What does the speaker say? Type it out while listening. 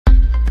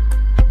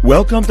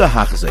Welcome to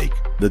Hachzik,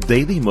 the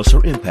Daily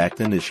Musar Impact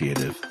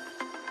Initiative.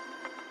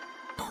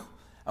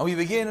 And we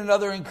begin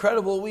another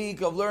incredible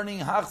week of learning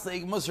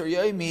Hachzik Musar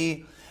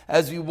Yomi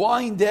as we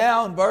wind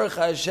down, Baruch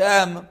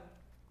Hashem,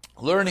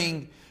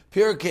 learning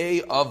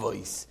Pirkei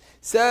Avos.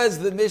 Says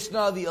the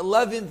Mishnah, the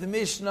 11th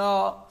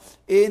Mishnah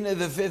in the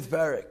 5th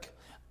Parak.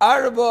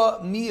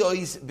 Arba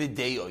mi'os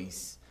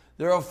b'de'os.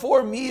 There are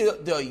 4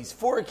 mi'os,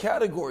 4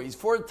 categories,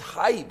 4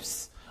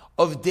 types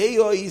of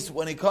de'os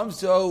when it comes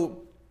to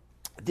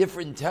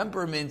different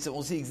temperaments, and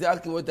we'll see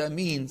exactly what that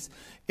means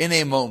in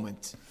a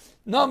moment.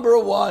 Number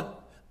 1,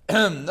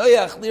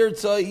 noyach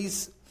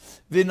lirtzais,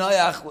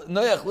 noyach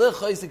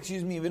lechais,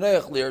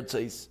 v'noyach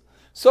lirtzais.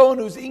 Someone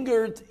who's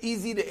angered,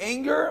 easy to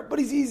anger, but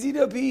he's easy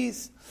to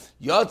appease.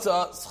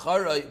 Yatza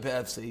scharai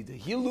be'afseida.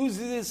 He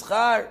loses his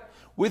schar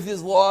with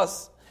his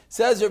loss.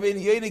 Says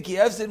Rabbeinu Yoina ki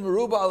hefsed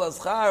meruba al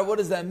schar. What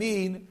does that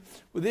mean?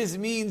 What this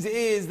means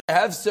is the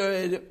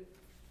hefsed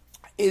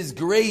is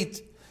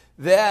great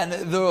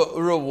than the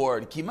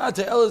reward.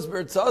 Kimata elis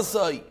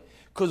bertzasai.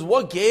 Because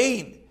what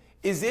gain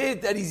is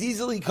it that he's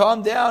easily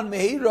calmed down?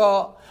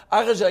 Meheira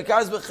achash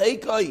hakas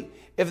b'cheikai.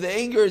 If the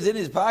anger is in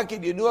his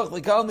pocket, Yenuach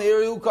lekal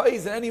meheira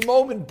ukais. At any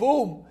moment,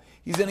 boom,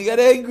 he's going to get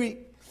angry.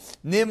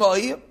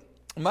 Nimai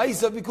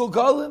ma'isa b'kul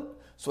kalim.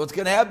 So what's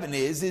going to happen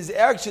is his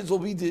actions will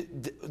be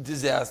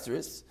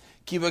disastrous.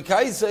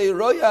 Because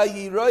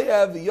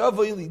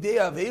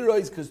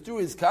through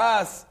his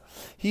kas,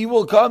 he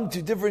will come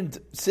to different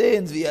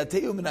sins, and it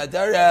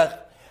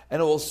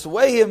will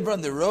sway him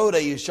from the road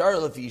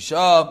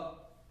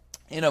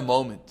in a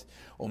moment.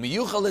 And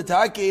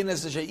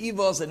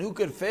who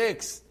could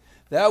fix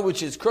that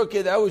which is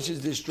crooked, that which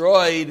is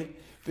destroyed,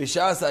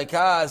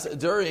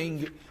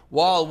 during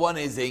while one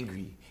is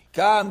angry.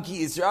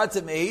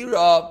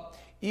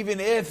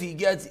 Even if he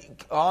gets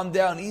calmed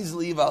down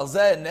easily, so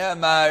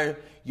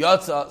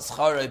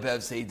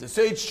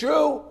it's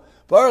true,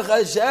 Baruch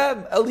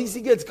Hashem, at least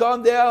he gets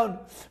calmed down,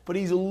 but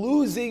he's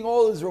losing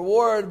all his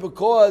reward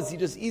because he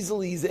just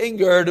easily is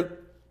angered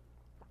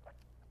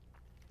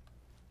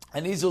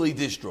and easily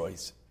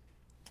destroys.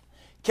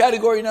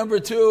 Category number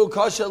 2,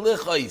 kasha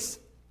lichais.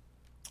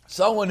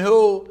 Someone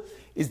who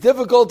is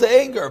difficult to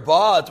anger,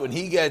 but when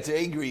he gets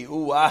angry,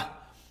 kasha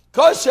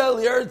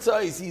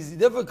li'ertzais, he's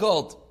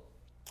difficult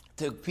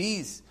to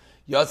appease.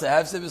 Yatsa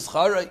hefsed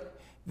b'scharai.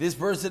 This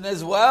person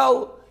as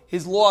well,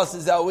 his loss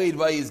is outweighed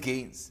by his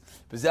gains.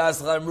 In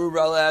this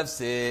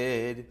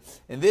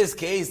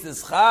case, the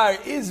schar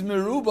is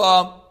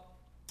meruba,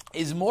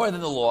 is more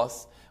than the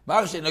loss.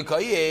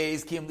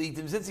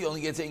 Since he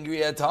only gets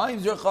angry at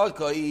times, when they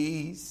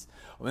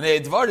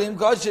advarim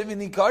kashim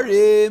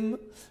v'nikarim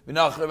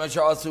v'nachar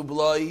masha'asu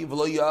b'loi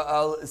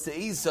v'lo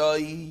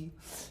se'isai,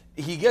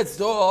 he gets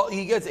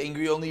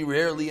angry only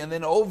rarely, and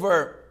then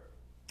over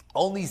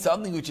only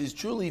something which is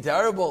truly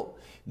terrible.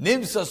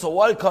 Nimsa, so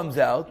what comes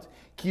out?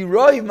 The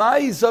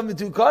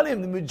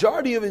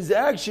majority of his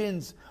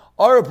actions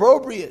are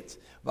appropriate.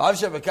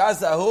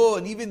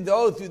 And even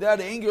though through that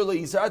anger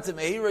he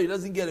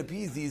doesn't get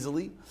appeased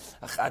easily,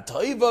 but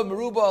still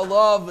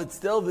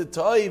the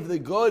toiv, the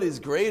good, is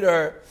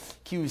greater.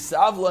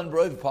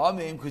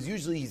 Because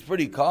usually he's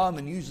pretty calm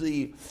and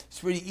usually he's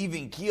pretty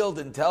even-keeled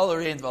and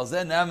tolerant. So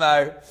an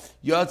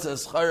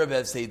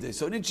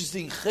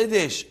interesting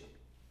chiddush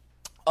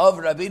of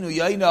Rabbeinu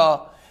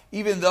Yoina,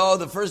 even though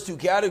the first 2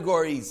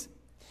 categories,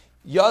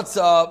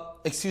 Yatza,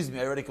 I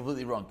read it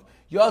completely wrong.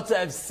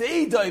 Yatza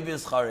Efseidai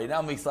B'Scharei. Now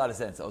it makes a lot of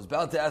sense. I was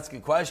about to ask a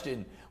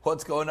question,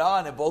 what's going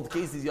on? In both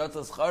cases,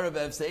 Yatza Scharei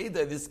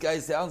Efseidai. This guy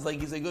sounds like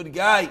he's a good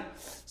guy.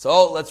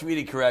 So let's read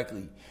it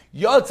correctly.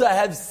 Yatza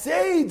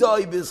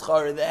Efseidai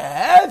B'Scharei. The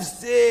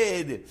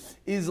Hefsid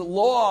is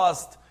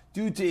lost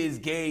due to his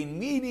gain,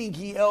 meaning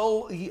he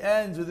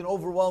ends with an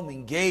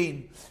overwhelming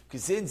gain.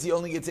 Because since he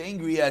only gets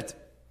angry at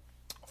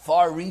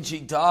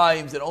far-reaching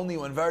times and only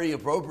when very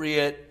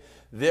appropriate,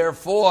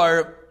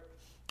 therefore,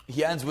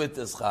 he ends with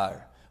the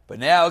schar. But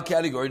now,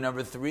 category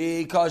number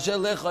 3, kasha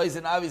lechais,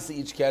 and obviously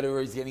each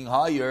category is getting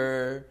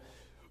higher.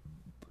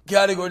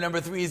 Category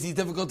number 3 is he's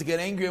difficult to get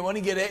angry, and when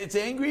he gets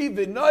angry,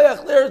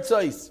 v'noyach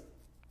lirtzais,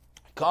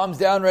 calms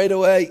down right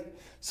away.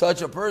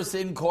 Such a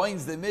person,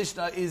 coins the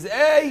Mishnah, is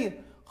a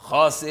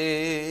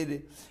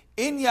chassid.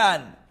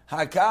 Inyan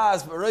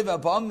hakas b'roiv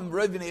hapamim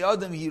b'roiv b'nei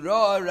adam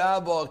hira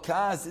rabba.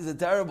 Kas is a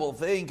terrible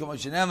thing. Kama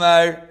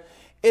shenemar.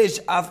 Ish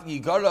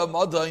afki gara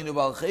madainu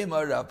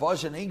balchema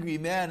rapash. An angry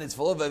man is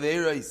full of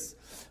averos.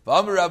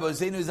 V'amar Rabbi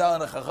Husseinu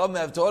zal and Chacham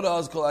have taught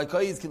us kol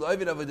hakayis kilo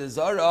ovid avodah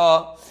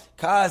zara.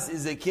 Kas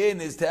is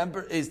akin, is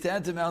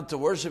tantamount to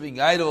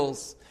worshiping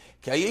idols.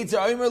 Because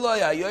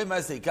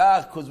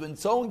when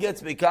someone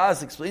gets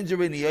mekas, explains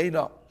Rabbeinu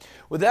Yoina,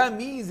 what that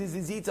means is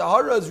his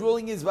Yitzhahara is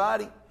ruling his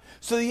body.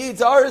 So the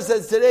Yitzhahara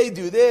says today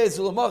do this,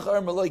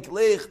 ulamachar malaik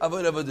lech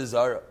avodah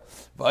zara.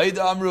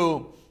 V'ayda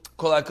amru.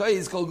 But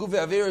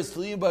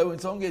when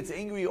someone gets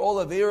angry, all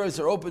averos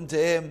are open to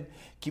him.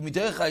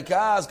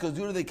 Because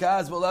due to the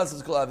kas,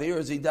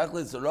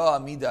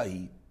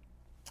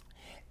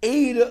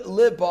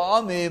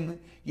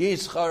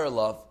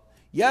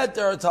 Yet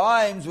there are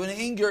times when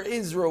anger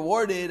is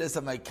rewarded as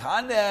a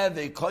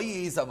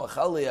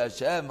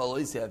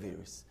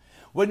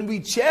when we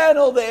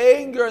channel the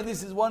anger, and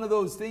this is one of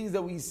those things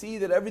that we see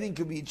that everything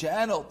can be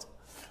channeled.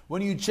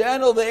 When you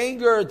channel the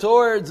anger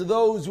towards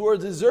those who are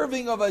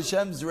deserving of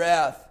Hashem's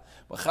wrath,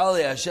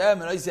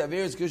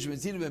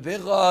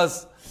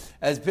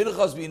 as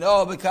Pirkei we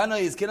know, that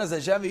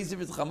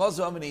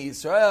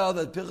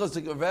Pirkei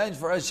took revenge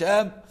for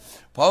Hashem.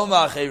 There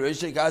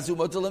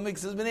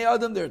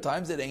are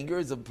times that anger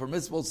is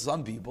permissible to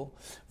some people,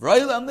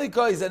 and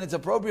it's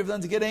appropriate for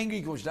them to get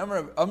angry.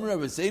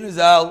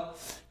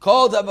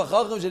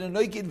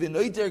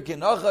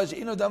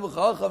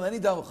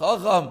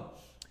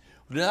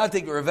 Do not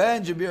take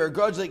revenge and bear a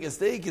grudge like a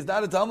steak is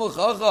not a Talmud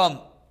Chacham.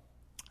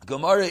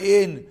 Gemara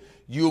in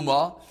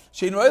Yuma.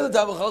 Talmud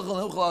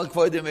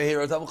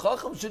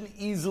shouldn't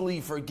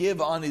easily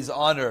forgive on his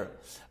honor.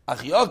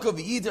 Someone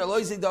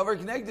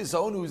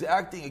who's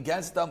acting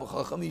against Talmud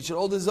Chacham, he should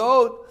hold his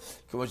own.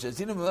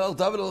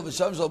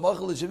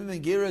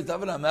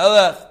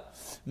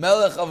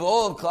 Melech of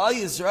all of Klal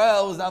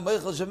Yisrael was not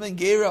Meichel Shem and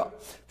Gera.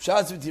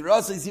 Pshatz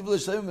v'tirasa yisivu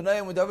l'shleim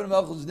v'nayim when David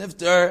Melech was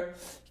nifter.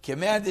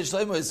 Commanded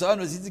Shlomo his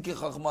son was Yitzchak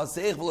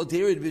Chachmaseich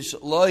v'lotirid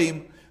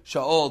v'shloim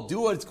Shaol.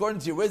 Do what's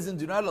according to your wisdom.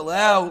 Do not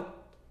allow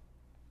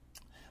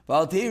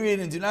v'lotirid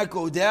and do not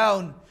go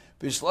down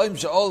v'shloim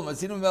Shaol.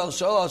 Masinu Melech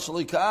Shaol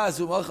shalikas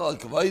u'machal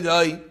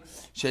kavaydai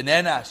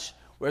shenenash.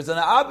 Whereas on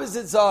the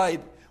opposite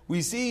side,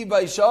 we see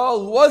by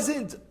Shaul who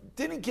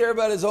didn't care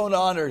about his own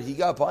honor, he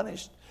got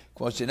punished.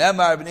 So Eve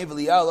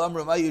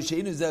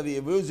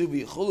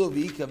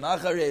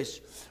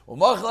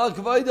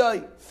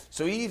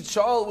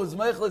Shaul was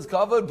Meichel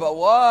covered, but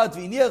what?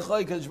 And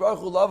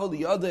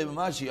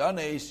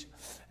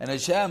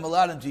Hashem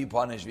allowed him to be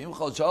punished. And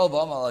Shaul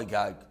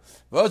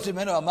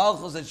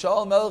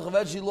Melech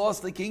eventually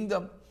lost the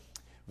kingdom.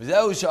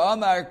 This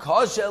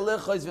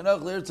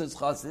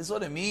is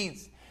what it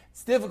means.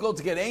 It's difficult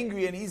to get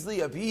angry and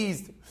easily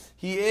appeased.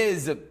 He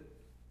is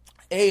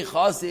there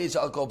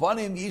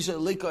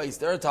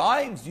are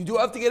times you do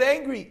have to get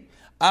angry.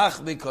 There are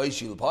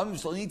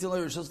times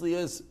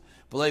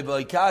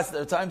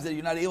that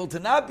you're not able to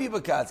not be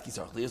bakatz.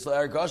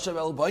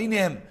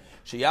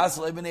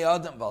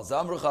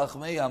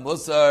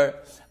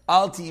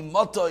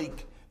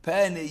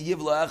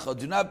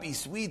 Do not be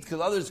sweet because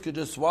others could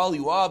just swallow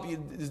you up.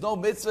 There's no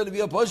mitzvah to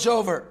be a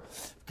pushover.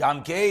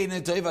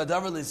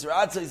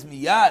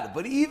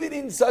 But even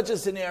in such a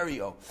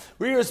scenario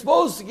where you're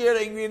supposed to get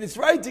angry and it's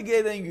right to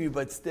get angry,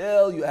 but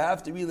still you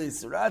have to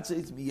realize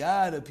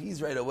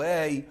appease right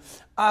away.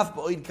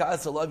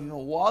 Even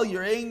while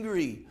you're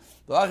angry,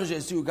 not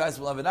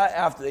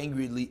after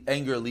the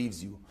anger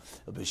leaves you.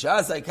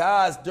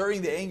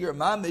 During the anger,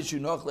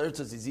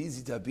 it's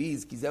easy to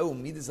appease.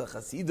 On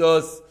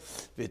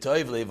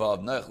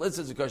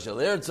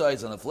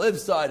the flip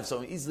side, if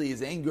someone easily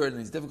is angered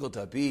and it's difficult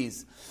to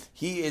appease,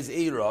 he is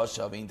a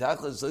rasha.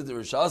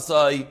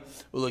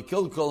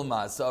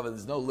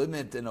 There's no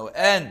limit and no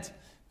end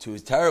to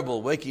his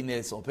terrible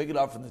wickedness. We'll pick it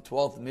up from the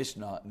 12th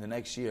Mishnah in the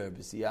next year.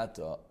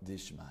 B'siyata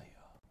dishmaya.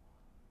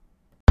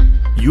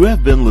 You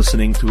have been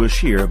listening to a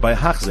shir by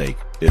Hachzeik.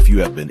 If you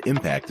have been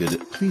impacted,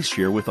 please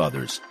share with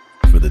others.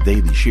 For the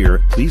daily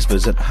shir, please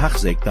visit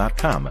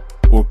Hachzeik.com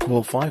or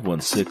call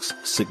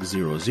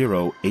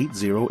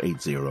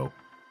 516-600-8080.